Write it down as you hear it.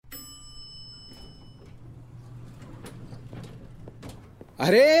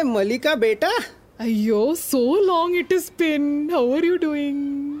अरे मलिका बेटा. Ayyo, so long it has been. How are you doing?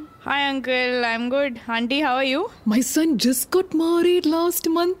 Hi uncle, I'm good. Auntie, how are you? My son just got married last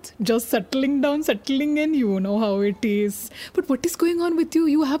month. Just settling down, settling in. You know how it is. But what is going on with you?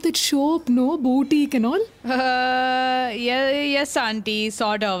 You have that shop, no? Boutique and all? Yes auntie,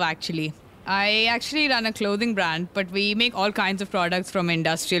 sort of actually. I actually run a clothing brand, but we make all kinds of products from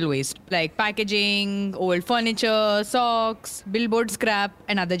industrial waste, like packaging, old furniture, socks, billboard scrap,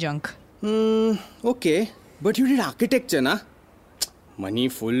 and other junk. Okay. But you did architecture, na? Money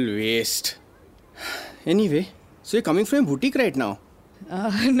full waste. Anyway, so you're coming from a boutique right now?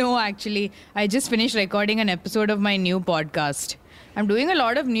 No, actually, I just finished recording an episode of my new podcast. I'm doing a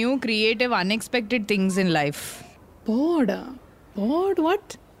lot of new, creative, unexpected things in life. Pod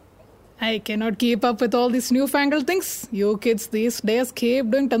what? I cannot keep up with all these newfangled things. You kids these days keep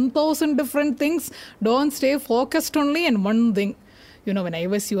doing 10,000 different things. Don't stay focused only on one thing. You know, when I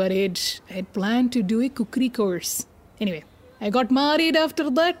was your age, I had planned to do a cookery course. Anyway, I got married after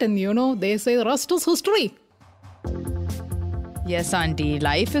that and you know, they say the rest is history. Yes, auntie,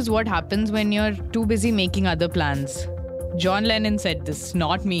 life is what happens when you're too busy making other plans. John Lennon said this,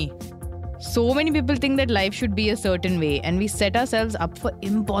 not me. So many people think that life should be a certain way and we set ourselves up for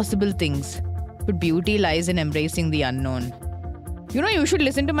impossible things. But beauty lies in embracing the unknown. You know, you should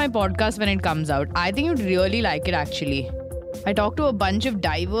listen to my podcast when it comes out. I think you'd really like it actually. I talk to a bunch of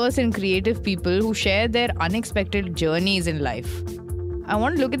diverse and creative people who share their unexpected journeys in life. I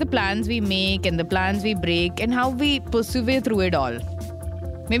want to look at the plans we make and the plans we break and how we persevere through it all.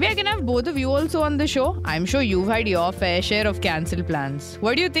 Maybe I can have both of you also on the show. I'm sure you've had your fair share of cancelled plans.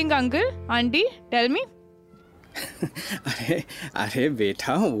 What do you think, uncle? Auntie? Tell me. Arey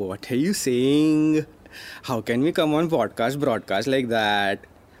beta, what are you saying? How can we come on broadcast like that?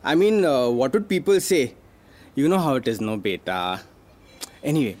 I mean, what would people say? You know how it is, no beta.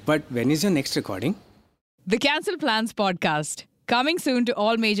 Anyway, but when is your next recording? The Cancel Plans podcast. Coming soon to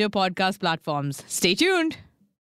all major podcast platforms. Stay tuned.